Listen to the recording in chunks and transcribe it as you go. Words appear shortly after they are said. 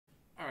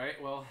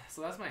Alright, well,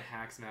 so that's my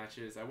hacks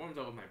matches. I warmed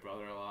up with my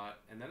brother a lot,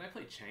 and then I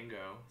played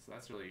Chango, so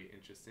that's really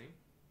interesting.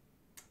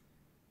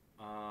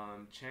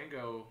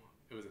 Chango,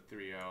 it was a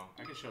 3-0.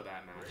 I can show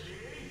that match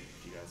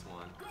if you guys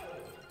want.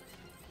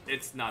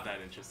 It's not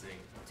that interesting.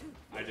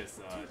 I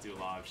just do a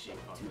lot of sheep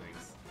puff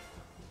things.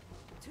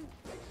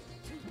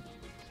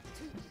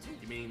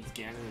 You mean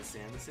Ganon and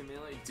Samus in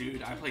Melee?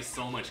 Dude, I play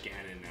so much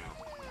Ganon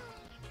now.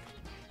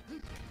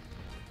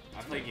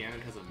 I play Ganon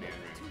because of Man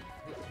Ring.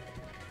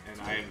 And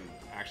I am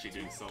actually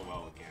doing so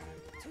well with Ganon.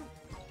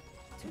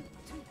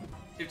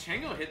 If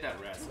Chango hit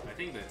that rest, I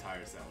think the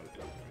entire set would have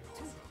been different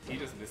also. He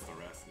just missed the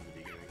rest in the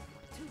beginning.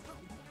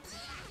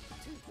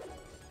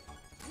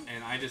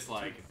 And I'm just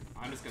gonna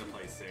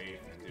play safe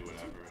and do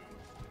whatever.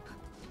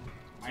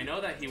 I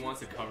know that he wants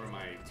to cover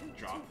my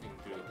dropping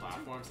through the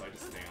platform, so I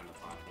just stay on the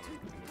platform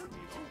and just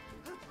needle.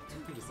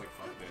 I'm just like,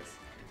 fuck this.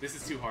 This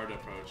is too hard to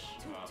approach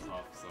Puff,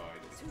 so I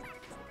just go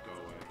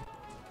away.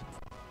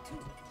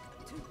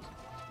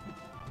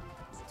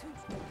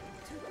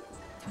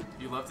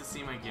 You love to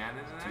see my Ganon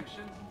in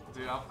action?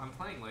 Dude, I'm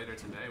playing later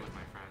today with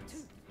my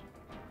friends.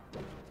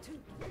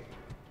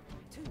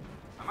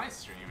 I might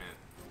stream it,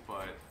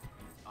 but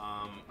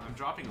I'm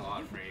dropping a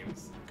lot of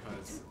frames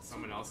because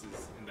someone else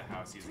is in the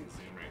house using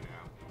Zoom right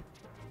now.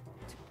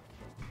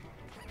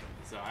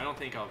 So I don't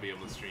think I'll be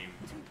able to stream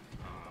and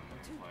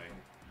play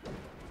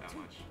that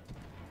much.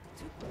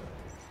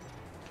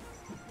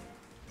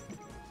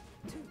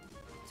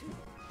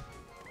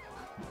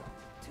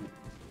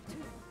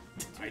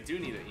 I do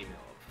need an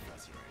email a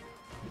professor right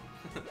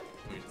now.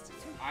 Let me just do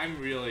that. I'm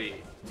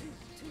really...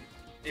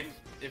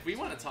 If we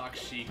want to talk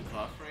Sheik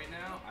Puff right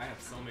now, I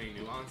have so many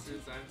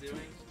nuances I'm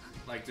doing.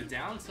 Like, the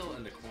down tilt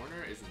in the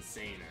corner is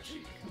insane at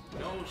Sheik.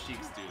 No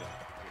Sheiks do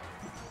that.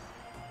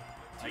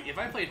 Like, if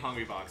I played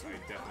Hungry Box, I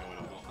definitely would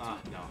have won.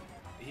 No.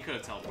 He could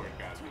have teleported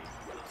grabbed me.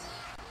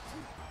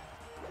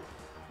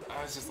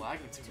 I was just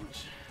lagging too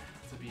much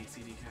to beat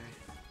CDK.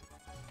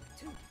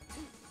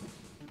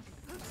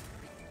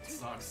 It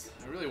sucks.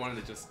 I really wanted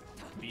to just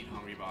beat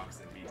Hungry Box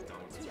and be done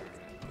with the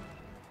tournament.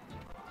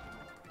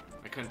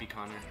 I couldn't beat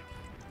Connor.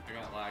 I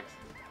got lagged.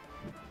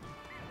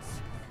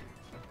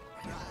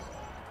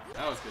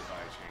 That was good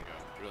by Chango.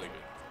 Really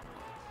good.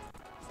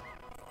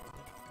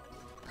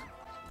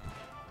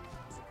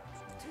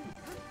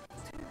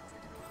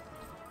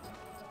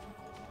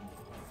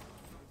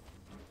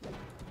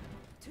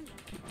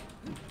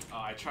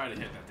 Oh, I tried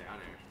to hit that down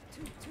air.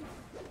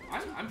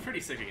 I'm pretty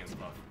sick against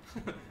Puff.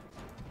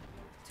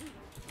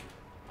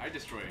 I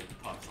destroy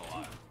Puffs a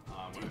lot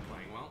when I'm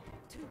playing well.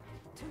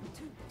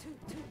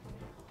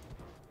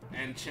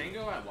 And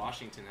Chango at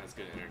Washington has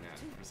good internet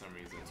for some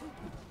reason.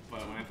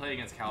 But when I play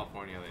against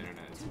California, the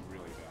internet is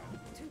really bad.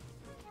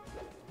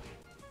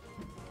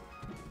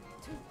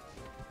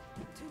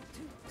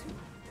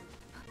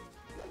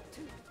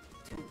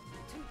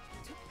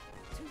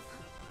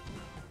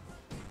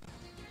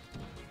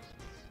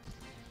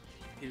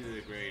 He did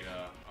a great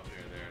up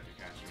there to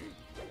catch me.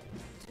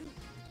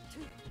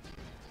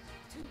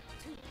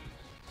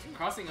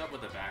 Crossing up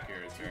with the back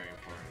air is very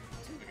important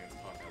against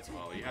Puff as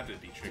well. You have to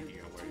be tricky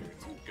at where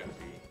you're gonna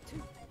be.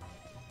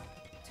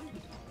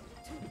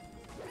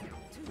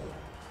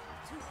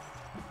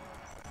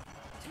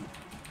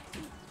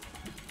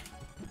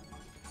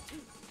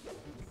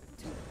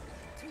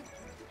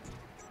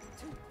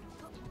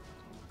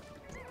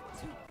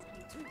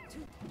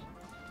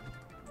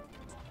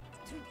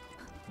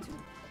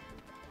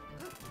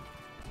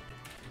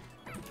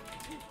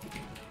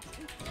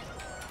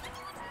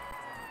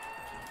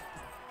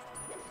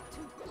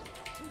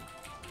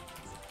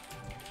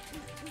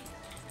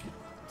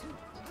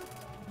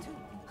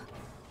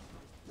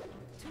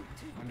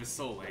 I'm just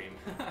so lame.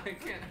 I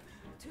can't.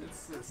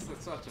 It's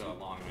such a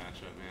long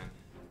matchup, man.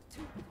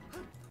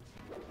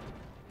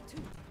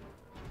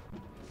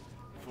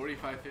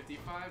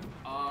 45-55?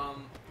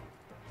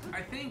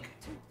 I think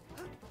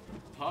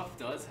Puff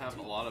does have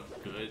a lot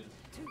of good,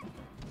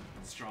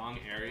 strong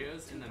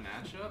areas in the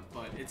matchup,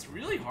 but it's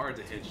really hard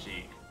to hit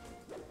Sheik.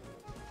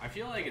 I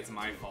feel like it's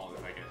my fault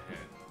if I get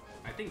hit.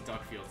 I think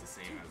Duck feels the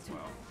same as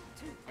well.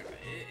 Like,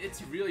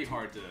 it's really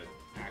hard to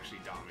actually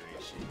dominate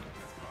Sheik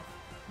against Puff.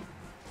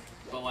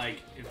 But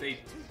like, if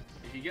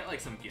you get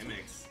like some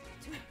gimmicks,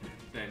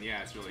 then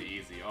yeah, it's really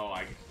easy. Oh,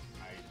 I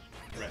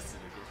rested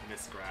a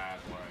miss grab,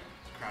 or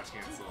I crouch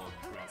cancel,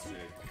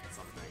 rested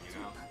something, you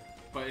know?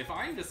 But if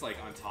I'm just like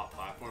on top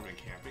platform and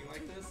camping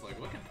like this, like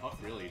what can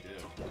Puff really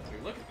do?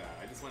 Like, look at that,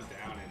 I just went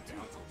down and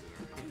down tilted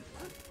her.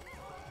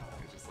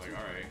 It's just like,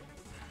 alright.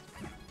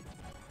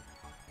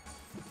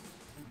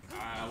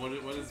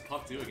 What does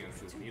Puff do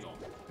against this needle?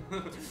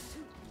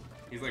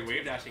 He's like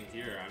wave dashing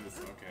here, I'm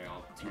just, okay,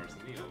 I'll charge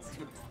the needles.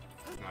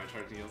 Now I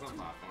charge needles on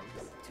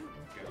platforms,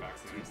 get back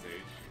center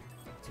stage.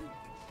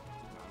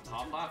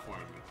 Top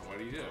platform, what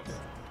do you do?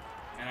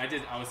 And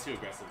I was too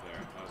aggressive there.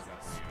 That was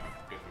definitely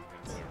good from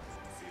him to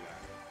see that.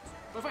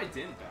 But if I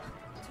didn't back him,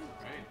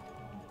 right?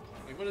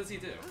 Like, what does he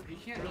do? He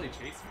can't really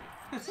chase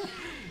me.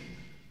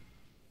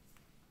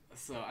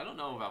 So I don't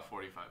know about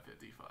 45-55.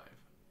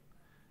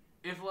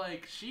 if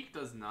like Sheik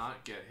does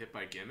not get hit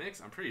by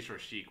gimmicks, I'm pretty sure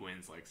Sheik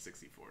wins like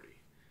 60-40.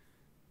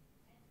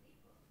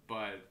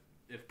 But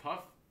if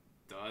Puff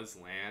does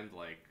land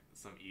like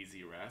some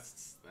easy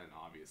rests, then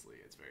obviously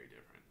it's very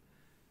different.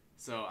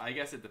 So I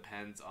guess it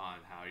depends on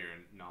how your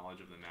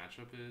knowledge of the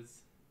matchup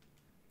is.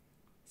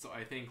 So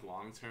I think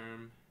long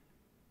term,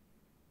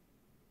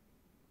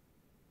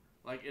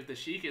 like if the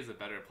Sheik is a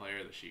better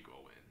player, the Sheik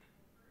will win.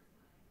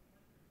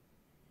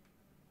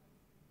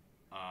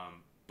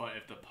 But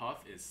if the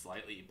Puff is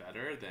slightly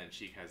better, then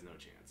Sheik has no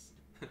chance.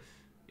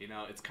 You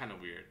know, it's kind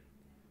of weird.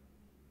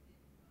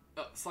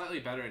 Slightly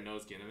better and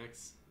knows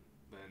gimmicks,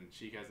 then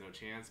Sheik has no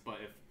chance.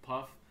 But if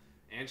Puff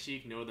and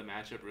Sheik know the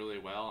matchup really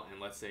well,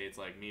 and let's say it's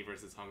like me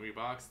versus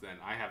Hungrybox, then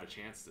I have a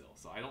chance still.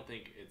 So I don't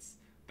think it's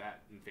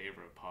that in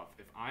favor of Puff.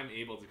 If I'm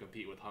able to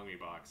compete with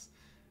Hungrybox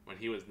when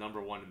he was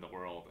 #1 in the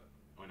world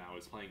when I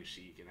was playing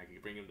Sheik, and I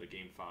could bring him to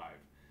Game 5,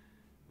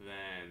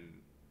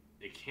 then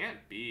it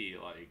can't be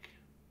like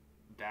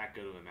that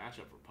good of a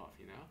matchup for Puff,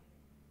 you know?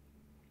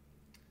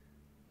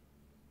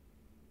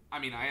 I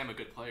mean, I am a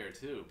good player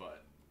too,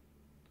 but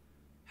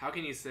how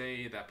can you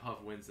say that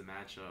Puff wins the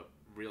matchup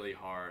really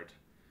hard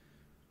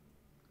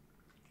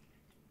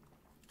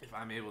if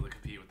I'm able to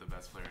compete with the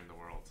best player in the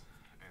world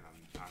and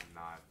I'm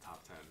not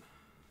top 10?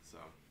 So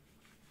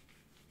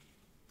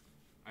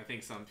I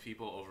think some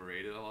people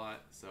overrate it a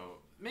lot.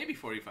 So maybe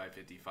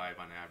 45-55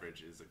 on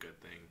average is a good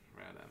thing,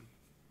 Radem.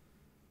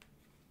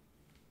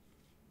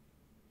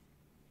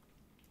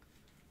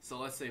 So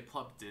let's say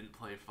Plup didn't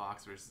play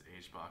Fox versus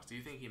HBox. Do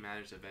you think he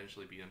managed to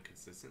eventually beat him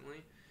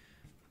consistently?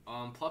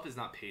 Plup is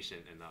not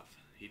patient enough.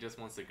 He just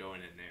wants to go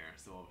in and nair,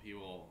 so he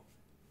will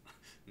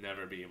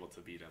never be able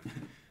to beat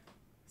him.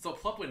 So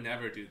Plup would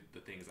never do the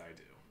things I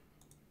do.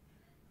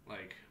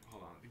 Like,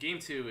 hold on. Game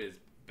 2 is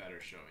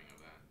better showing of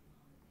that.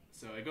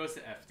 So it goes to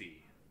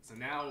FD. So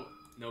now,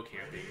 no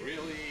camping,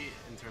 really,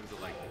 in terms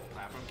of like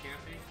platform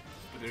camping,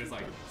 but there's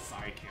like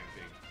side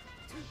camping.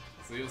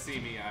 So you'll see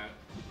me,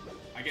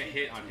 I get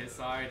hit on his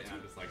side, and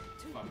I'm just like,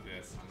 fuck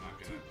this, I'm not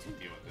gonna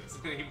deal with this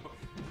anymore.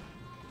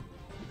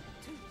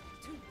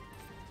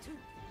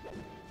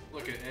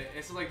 Look,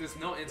 it's like there's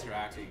no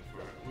interacting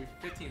for, we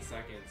 15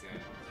 seconds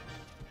and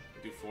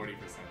we do 40%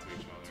 to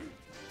each other.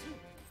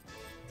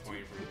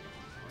 20 for,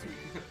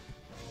 like,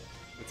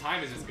 the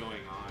time is just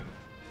going on.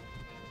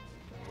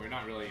 We're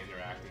not really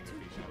interacting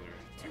with each other.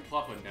 Like,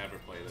 Plup would never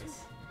play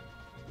this.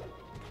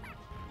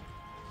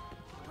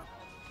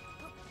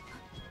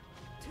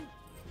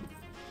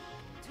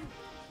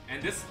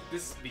 And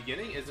this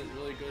beginning isn't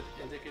really good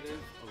indicative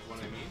of what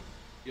I mean.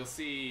 You'll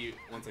see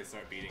once I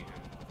start beating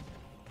him.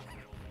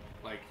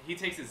 Like, he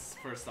takes his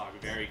first stock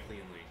very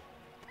cleanly,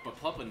 but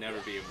Plup would never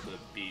be able to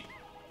beat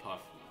Puff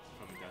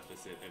from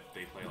deficit if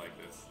they play like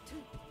this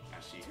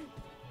at Sheik.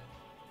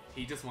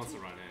 He just wants to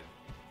run in.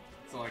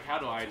 So like, how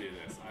do I do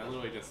this? I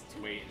literally just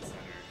wait in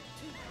center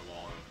and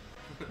wall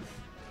him.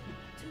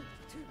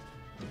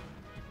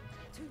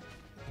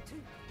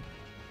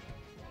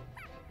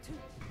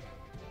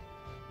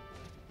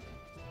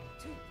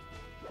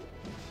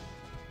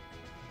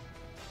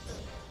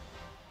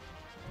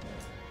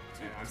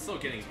 And I'm still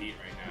getting beat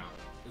right now.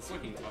 It's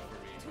looking tough for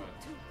me,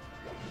 but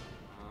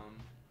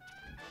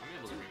I'm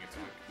able to bring it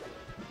back.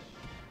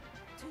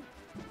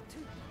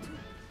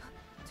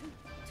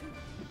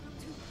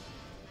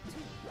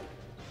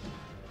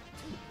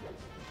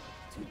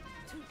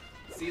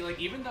 See, like,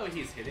 even though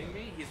he's hitting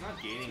me, he's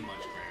not gaining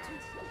much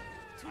ground.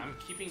 I'm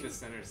keeping the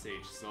center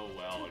stage so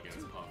well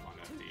against Puff on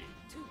FD.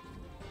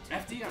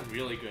 FD I'm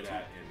really good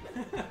at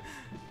in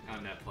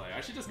on net play.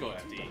 I should just go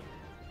FD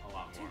a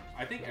lot more.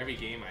 I think every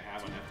game I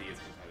have on FD is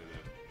competitive.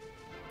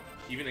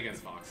 Even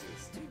against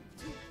Foxes.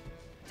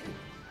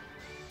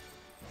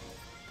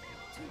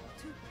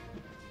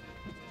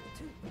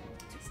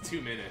 It's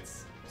 2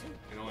 minutes,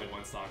 and only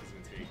one stock has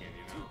been taken,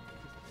 you know?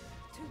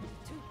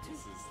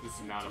 This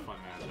is not a fun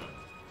matchup.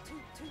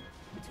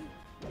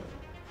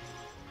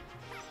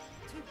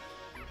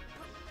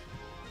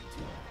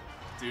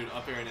 Dude,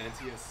 up air in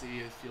NTSC,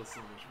 it feels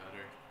so much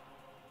better.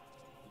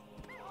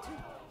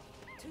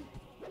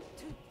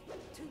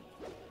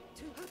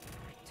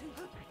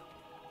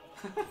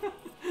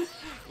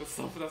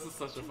 That's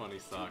such a funny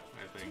stock,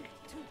 I think.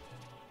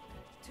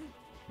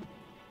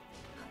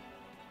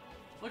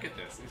 Look at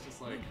this, it's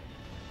just like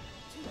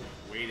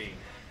waiting.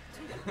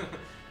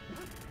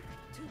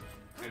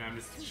 And I'm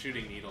just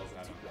shooting needles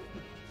at him.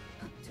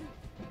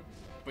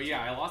 But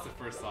yeah, I lost the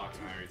first stock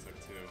and I already took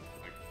 2.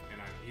 Like,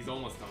 and he's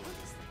almost done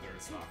with this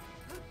third stock.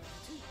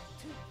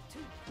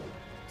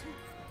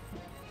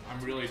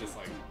 I'm really just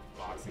like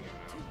boxing him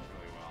out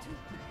really well.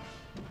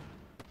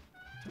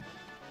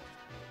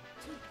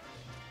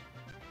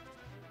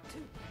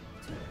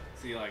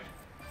 See, like,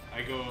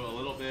 I go a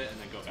little bit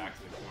and then go back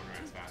to the corner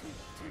as fast as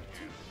I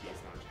can if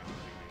he's not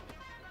challenging me.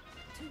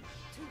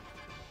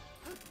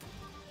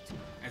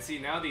 And see,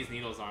 now these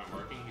needles aren't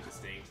working, he's just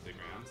staying to the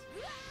ground.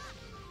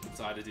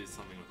 So I had to do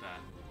something with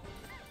that.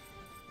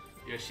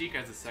 Yeah, Sheik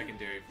has a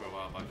secondary for a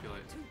while, but I feel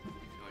like the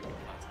plateau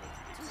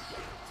pretty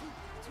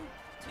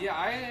quick. Yeah,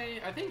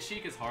 I think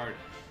Sheik is hard.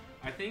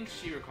 I think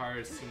she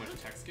requires too much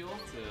tech skill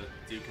to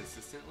do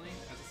consistently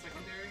as a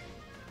secondary.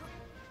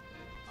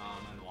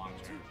 In the long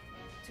term.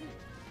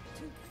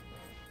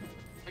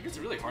 Like, it's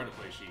really hard to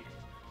play Sheik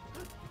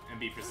and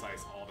be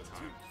precise all the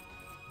time.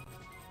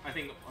 I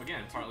think,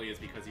 again, partly is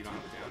because you don't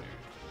have a down air.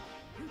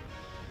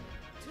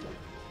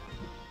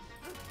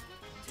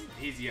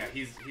 He's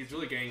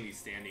really getting these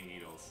standing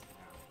needles now.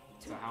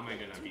 So how am I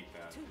gonna beat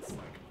that? It's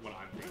like what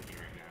I'm thinking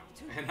right now.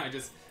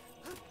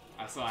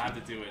 And so I have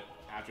to do it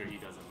after he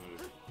doesn't move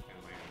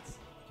and lands.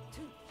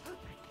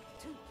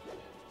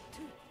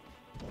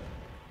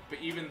 But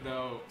even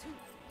though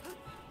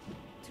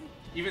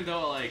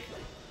like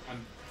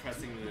I'm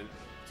pressing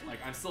like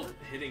I'm still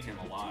hitting him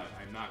a lot,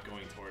 I'm not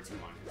going towards him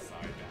on his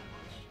side that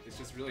much. It's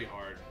just really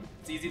hard.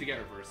 It's easy to get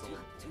reversal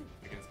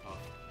against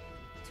Puff.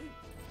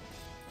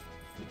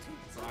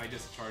 So I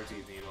just charge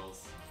these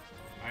needles.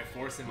 I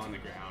force him on the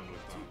ground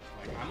with them.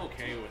 Like, I'm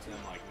okay with him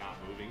like not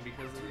moving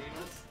because of the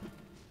needles.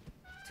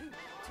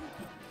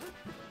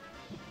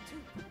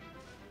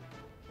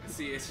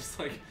 See, it's just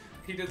like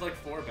he did like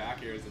 4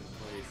 back airs in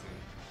place and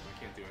I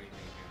can't do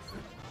anything against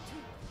it.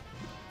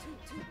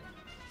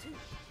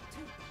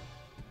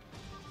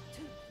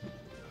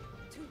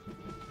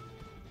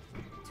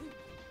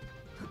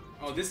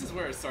 Oh, this is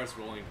where it starts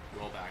roll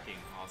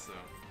backing also.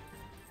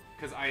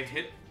 Because I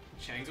hit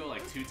Chango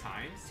like 2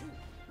 times.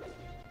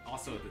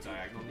 Also the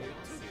diagonal needles,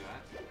 see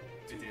that?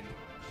 It didn't,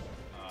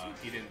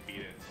 he didn't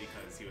beat it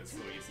because he was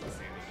so used to the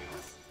standing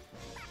needles.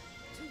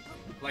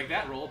 Like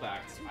that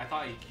rollback, I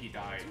thought he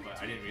died, but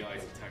I didn't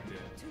realize he teched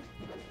it.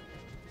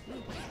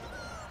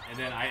 And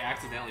then I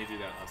accidentally do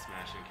that up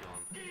smash and kill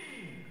him.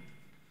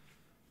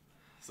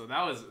 So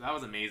that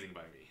was amazing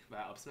by me,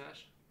 that up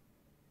smash.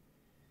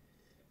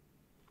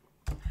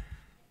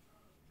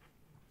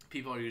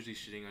 People are usually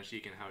shitting on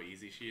Sheik and how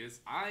easy she is.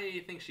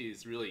 I think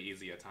she's really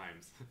easy at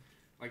times.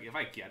 Like if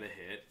I get a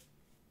hit,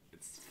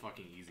 it's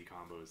fucking easy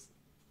combos.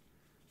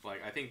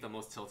 Like, I think the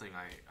most tilting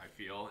I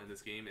feel in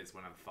this game is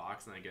when I'm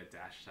Fox and I get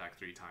dash attack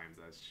 3 times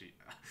as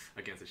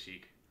against a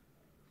Sheik.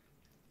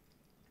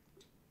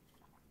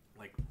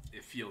 Like,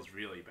 it feels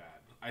really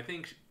bad. I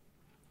think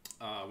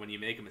when you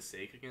make a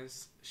mistake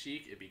against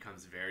Sheik, it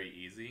becomes very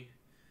easy.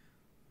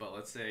 But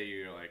let's say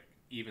you're like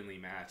evenly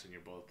matched and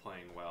you're both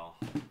playing well.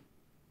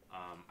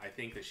 I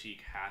think the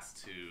Sheik has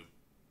to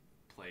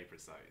play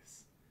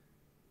precise.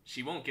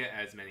 She won't get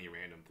as many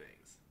random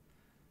things.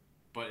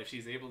 But if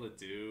she's able to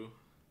do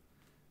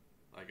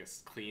like a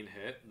clean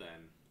hit,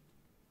 then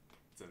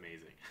it's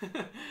amazing.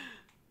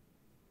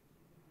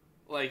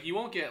 Like, you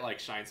won't get like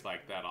Shine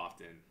Spike that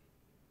often.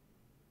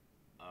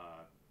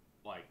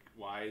 Like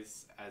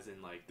wise, as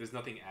in like there's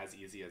nothing as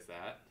easy as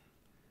that.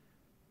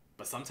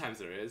 But sometimes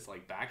there is.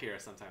 Like back air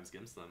sometimes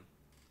gimps them.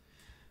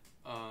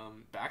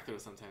 Back throw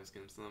sometimes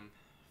gimps them.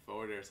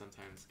 Forward air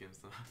sometimes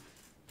gimps them.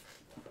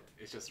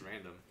 It's just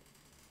random.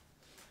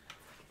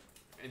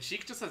 And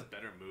Sheik just has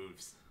better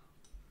moves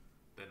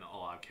than a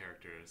lot of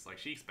characters. Like,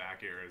 Sheik's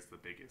back air is the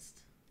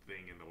biggest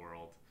thing in the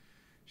world.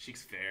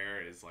 Sheik's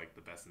fair is like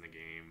the best in the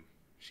game.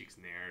 Sheik's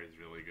nair is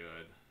really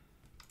good.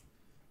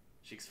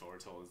 Sheik's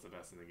forward tilt is the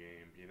best in the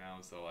game, you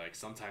know? So like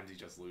sometimes you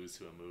just lose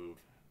to a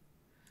move.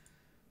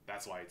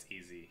 That's why it's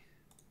easy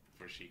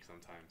for Sheik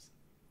sometimes.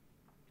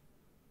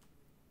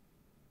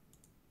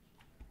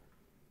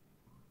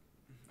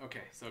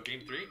 Okay, so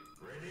game 3.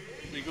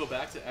 We go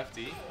back to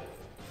FD,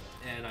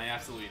 and I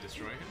absolutely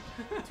destroy him.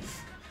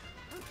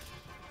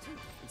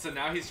 And so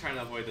now he's trying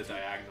to avoid the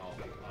diagonal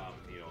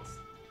needles.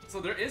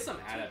 So there is some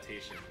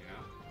adaptation, you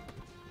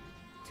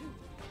know?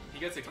 He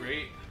gets a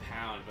great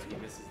pound, but he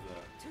misses the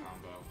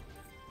combo.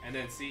 And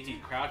then see, he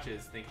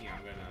crouches thinking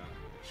I'm gonna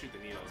shoot the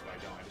needles, but I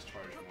don't, I just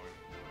charge more.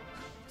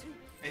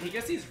 And he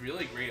gets these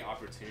really great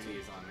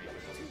opportunities on me,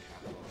 but doesn't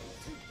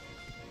capitalize.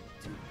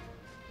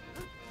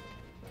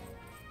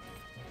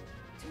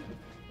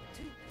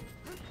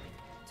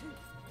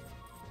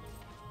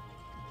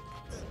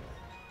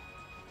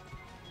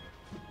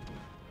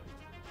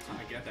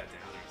 I get that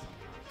down or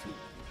something.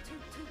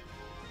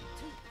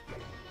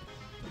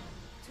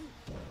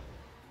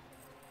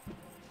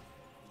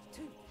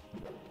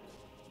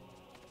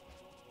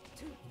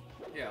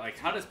 Yeah, like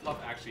how does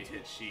Puff actually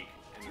hit Sheik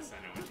in the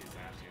center when she's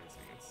dash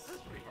dancing? It's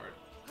pretty hard.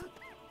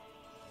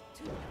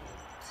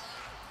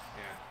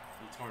 Yeah,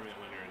 he tournament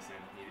winners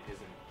and he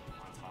isn't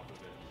on top of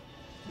it.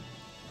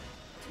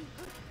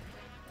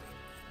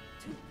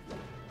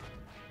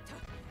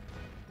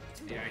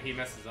 Yeah, he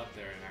messes up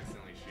there and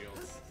accidentally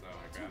shields, so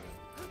I grab it.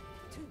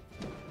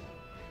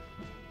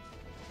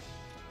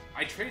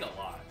 I trade a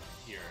lot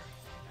here,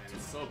 and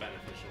it's so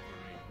beneficial for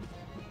me.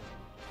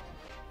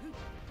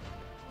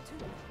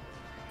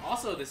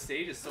 Also, the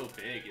stage is so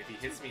big, if he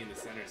hits me in the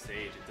center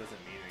stage, it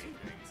doesn't mean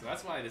anything. So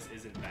that's why this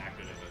isn't that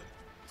good of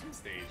a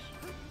stage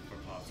for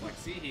Puff. Like,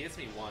 see, he hits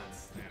me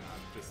once, and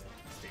I'm just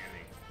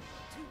standing.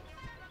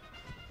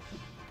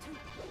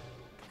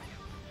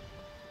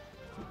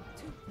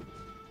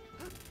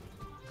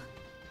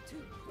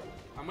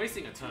 I'm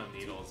wasting a ton of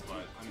needles,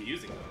 but I'm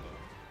using them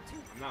though.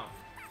 I'm not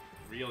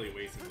really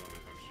wasting them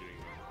if I'm shooting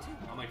them.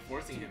 I'm like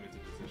forcing him into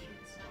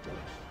positions.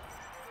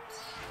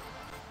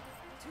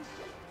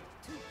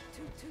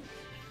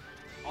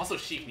 Also,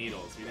 Sheik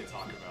Needles. We didn't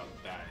talk about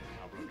that and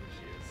how broken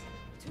she is.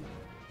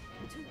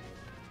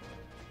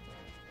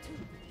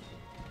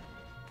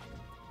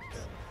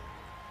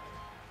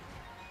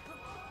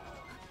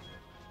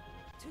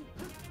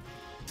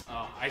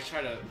 Oh, I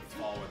tried to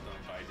fall with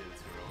them, but I did it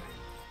too early.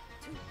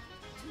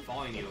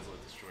 Falling Needles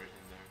would destroy him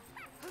there.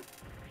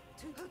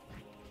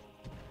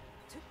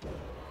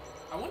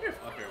 I wonder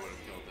if up air would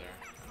have killed there.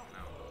 I don't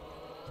know.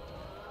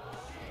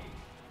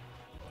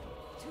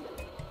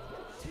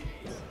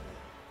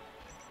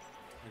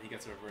 And he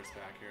gets a reverse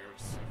back air,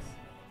 which sucks.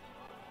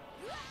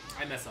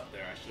 I mess up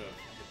there. I should have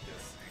hit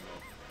this angle.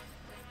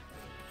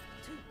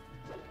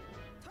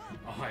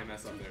 Oh, I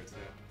mess up there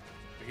too.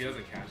 But he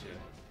doesn't catch it.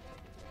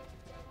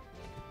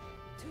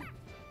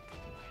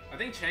 I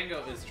think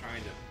Chango is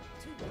trying to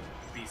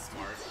be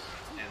smart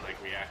and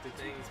like react to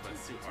things, but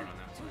it's too hard on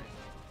that play.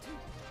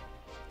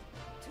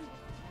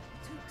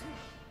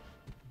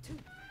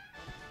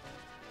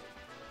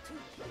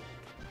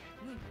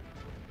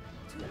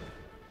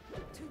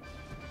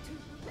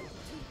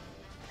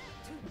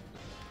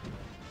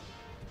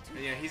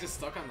 And yeah, he's just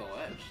stuck on the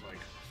ledge.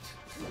 Like,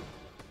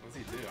 what's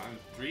he do? I'm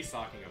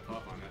 3-socking a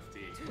pup on FD.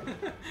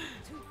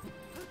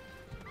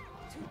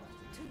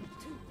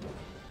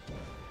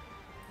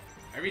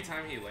 Every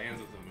time he lands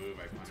with a move,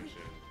 I punish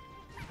it.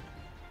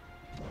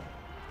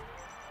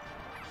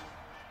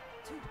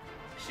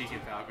 Sheik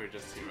and Falco are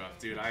just too rough.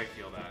 Dude, I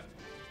feel that.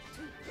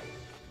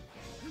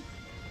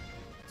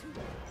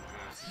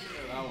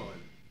 Yeah, that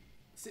one.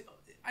 See,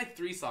 I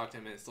 3-socked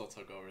him and it still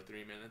took over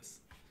 3 minutes.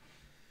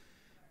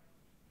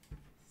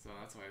 So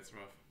that's why it's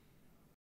rough.